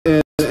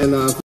and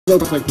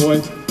like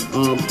toys.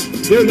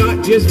 They're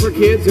not just for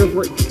kids, they're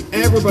for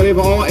everybody of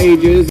all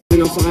ages,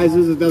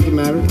 sizes, it doesn't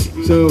matter.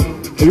 So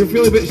if you're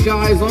feeling a bit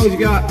shy, as long as you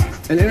got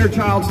an inner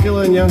child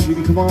still in you, you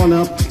can come on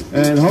up,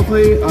 and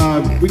hopefully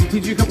we can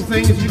teach you a couple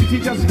things, you can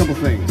teach us a couple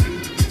things.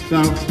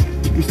 So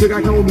we still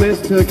got a couple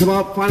minutes to come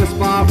up, find a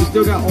spot. We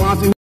still got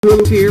lots of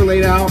hoops here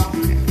laid out.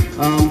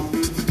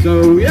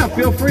 So yeah,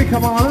 feel free,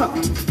 come on up.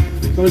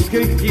 So I'm just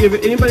going to give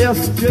anybody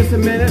else just a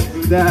minute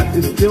that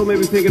is still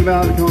maybe thinking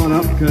about it, come on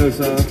up, because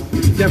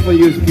we could definitely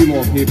use a few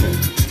more people.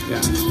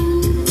 Yeah.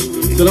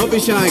 So don't be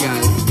shy,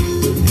 guys.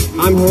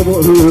 I'm horrible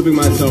at hula hooping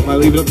myself. I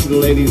leave it up to the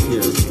ladies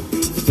here.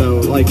 So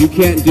like, you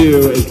can't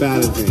do as bad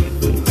as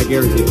me. I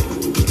guarantee it.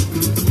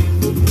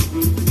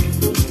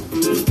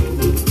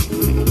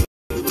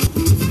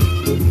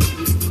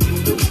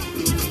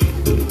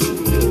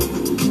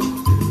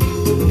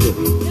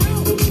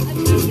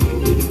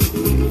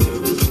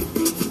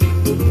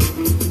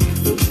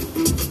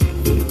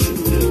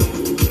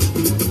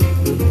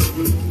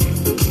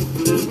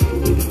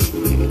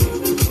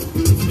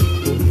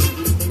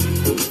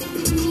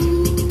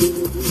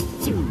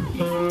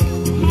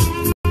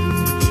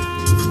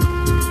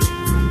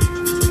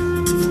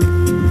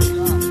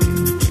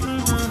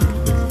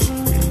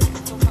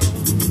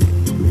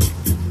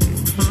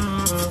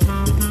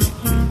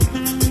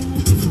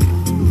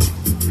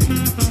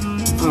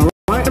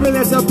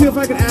 If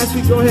I could ask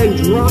you to go ahead and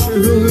drop your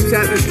hula hoops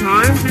at this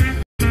time.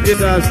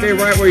 Just stay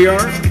right where you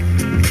are.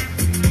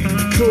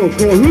 Cool,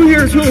 cool. Who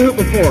here has hula hooped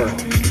before?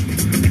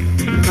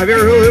 Have you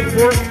ever hula hooped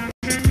before?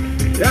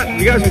 Yeah,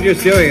 you guys are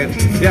just doing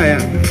it. Yeah,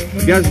 yeah.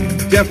 You guys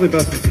definitely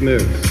busted some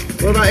moves.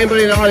 What about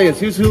anybody in the audience?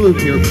 Who's hula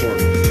hooped here before?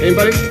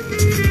 Anybody?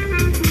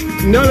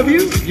 None of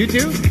you? You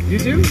do? You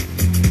do?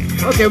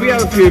 Okay, we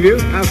have a few of you.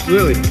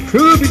 Absolutely.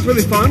 Hula hooping is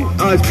really fun.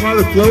 It's part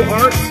of the flow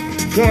arts.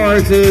 Flow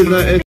arts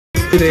is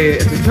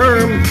it's a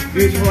term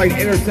used for like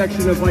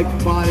intersection of like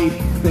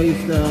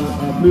body-based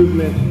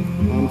movement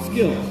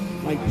skills,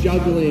 like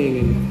juggling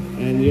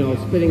and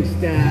spinning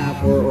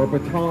staff or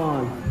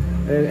baton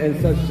and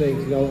such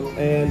things,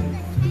 And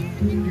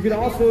you can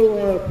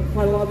also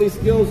find a lot of these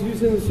skills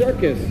used in the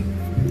circus.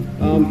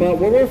 But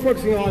what we're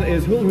focusing on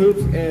is hula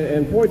hoops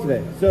and poise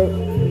today. So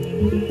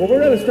what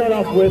we're going to start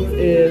off with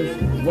is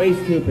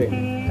waist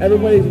hooping.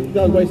 Everybody's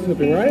done waist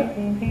hooping, right?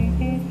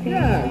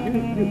 Yeah,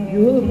 you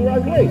hula hoop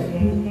around your waist.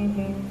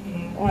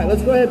 All right,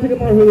 let's go ahead and pick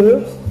up our hula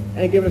hoops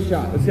and give it a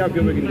shot. Let's see how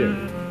good we can do.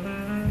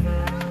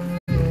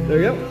 There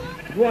you go.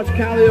 You watch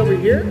Callie over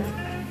here,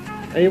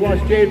 and you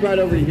watch Jade right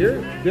over here.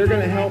 They're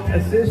going to help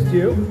assist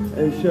you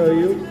and show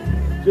you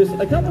just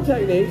a couple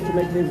techniques to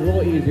make things a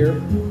little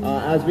easier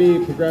as we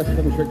progress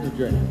from trick to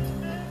trick.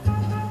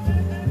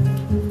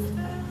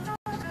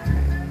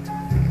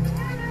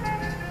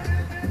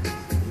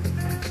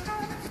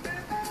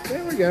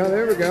 There we go,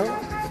 there we go.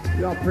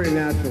 You're all pretty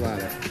natural at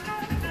it.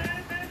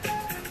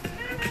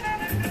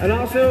 And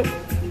also,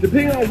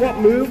 depending on what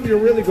move you're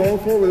really going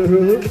for with a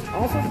hula hoop,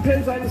 also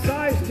depends on the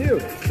size too.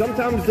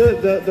 Sometimes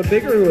the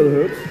bigger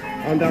hula hoops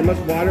that are much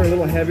wider, a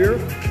little heavier,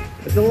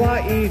 it's a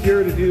lot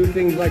easier to do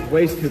things like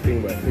waist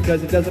hooping with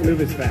because it doesn't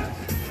move as fast.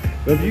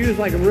 But if you use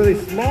like a really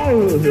small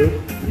hula hoop,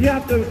 you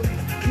have to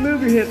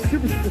move your hips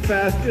super, super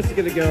fast just to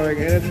get it going,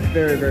 and it's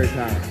very, very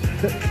tiring.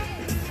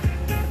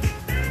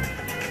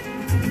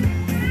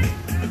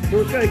 So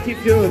we're just going to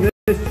keep doing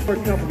this for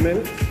a couple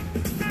minutes.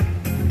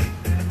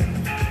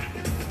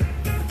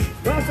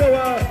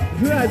 Also,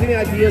 who has any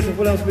ideas of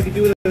what else we could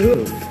do with a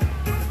hula hoop?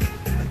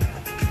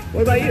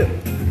 What about you?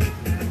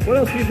 What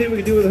else do you think we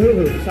could do with a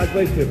hula hoop besides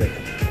waist hooping?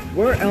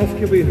 Where else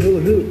can we hula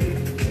hoop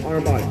on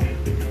our body?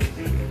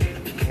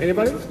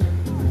 Anybody?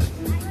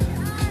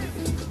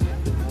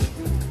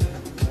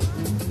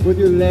 With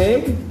your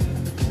leg?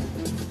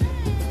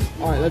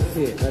 All right, let's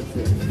see it, let's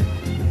see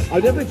it.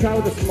 I'll definitely try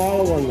with a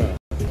smaller one though.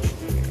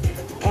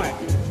 All right.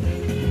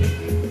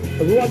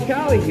 If we watch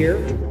Callie here,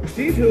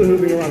 she's hula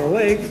hooping around her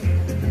legs.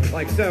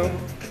 Like so.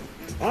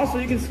 Also,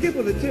 you can skip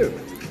with it too.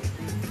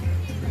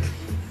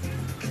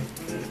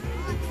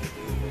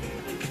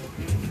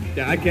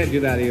 Yeah, I can't do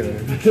that either.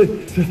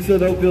 So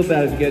don't feel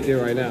bad if you can't do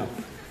it right now.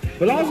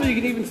 But also, you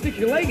can even stick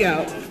your leg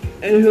out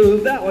and hula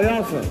hoop that way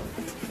also,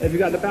 if you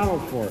got the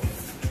balance for it.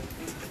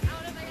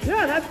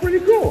 Yeah, that's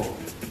pretty cool.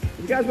 If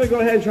you guys want to go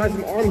ahead and try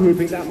some arm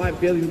hooping, that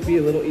might be a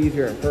little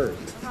easier at first.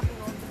 So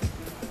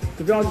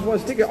if y'all just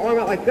want to stick your arm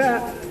out like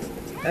that,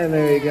 and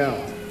there you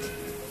go.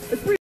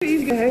 It's pretty easy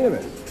to get the hang of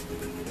it.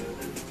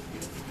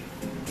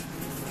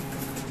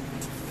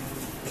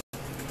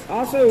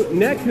 Also,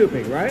 neck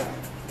hooping, right?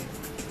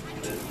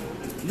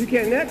 You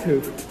can't neck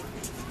hoop.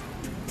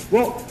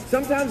 Well,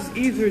 sometimes it's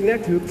easier to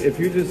neck hoop if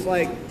you just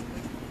like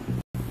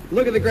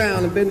look at the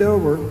ground and bend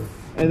over,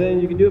 and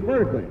then you can do it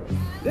vertically.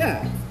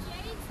 Yeah.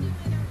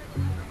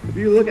 If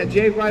you look at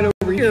Jade right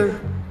over here,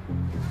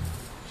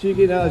 she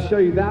can show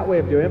you that way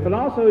of doing it, but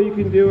also you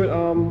can do it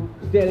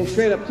standing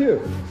straight up too,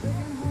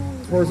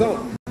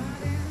 horizontal.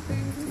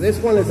 This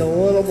one is a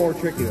little more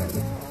tricky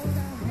though.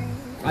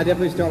 I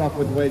definitely start off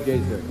with the way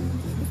Jade's doing it.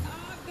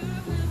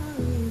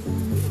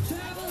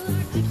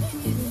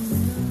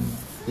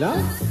 No?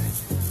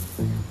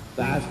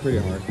 That's pretty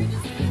hard.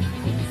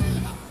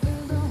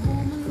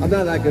 I'm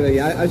not that good at it.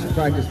 I should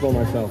practice for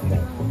myself,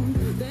 but.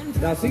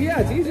 Now, see,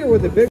 yeah, it's easier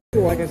with the bigger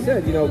one. Like I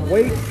said, you know,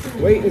 weight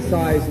and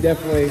size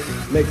definitely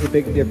makes a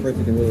big difference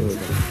in the hula hoop.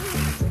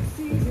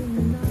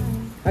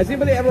 Has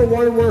anybody ever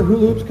wondered where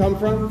hula hoops come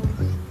from?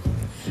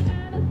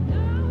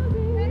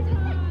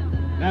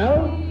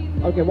 No?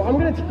 Okay, well, I'm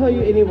going to tell you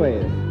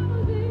anyways.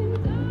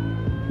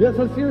 Yeah,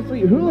 so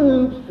seriously, hula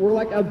hoops were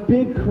like a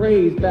big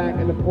craze back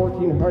in the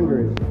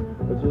 1400s,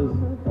 which is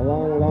a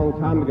long, long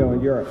time ago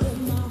in Europe.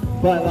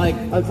 But like,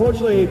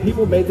 unfortunately,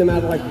 people made them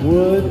out of like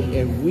wood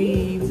and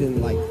weeds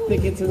and like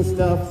thickets and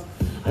stuff,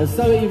 and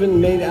some even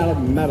made out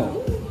of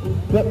metal.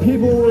 But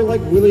people were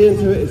like really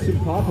into it. It's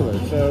super popular,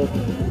 so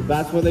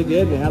that's what they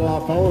did. And they had a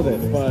lot of fun with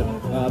it.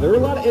 But there were a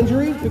lot of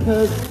injuries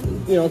because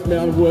you know it's made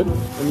out of wood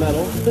and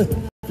metal.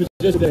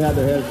 Just they had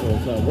their heads full.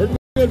 So we're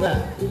good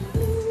at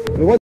that.